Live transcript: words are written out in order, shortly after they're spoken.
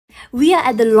We are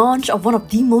at the launch of one of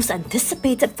the most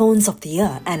anticipated phones of the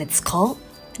year, and it's called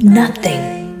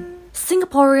Nothing.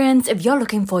 Singaporeans, if you're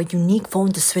looking for a unique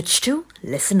phone to switch to,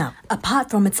 listen up. Apart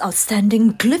from its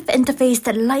outstanding glyph interface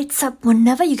that lights up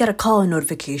whenever you get a call or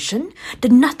notification, the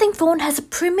Nothing phone has a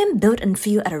premium built-in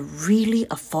feel at a really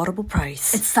affordable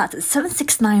price. It starts at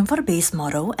 $769 for the base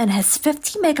model and has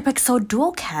 50-megapixel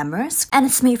dual cameras, and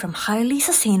it's made from highly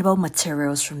sustainable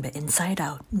materials from the inside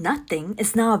out. Nothing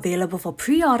is now available for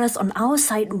pre-orders on our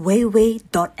site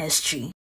wayway.sg.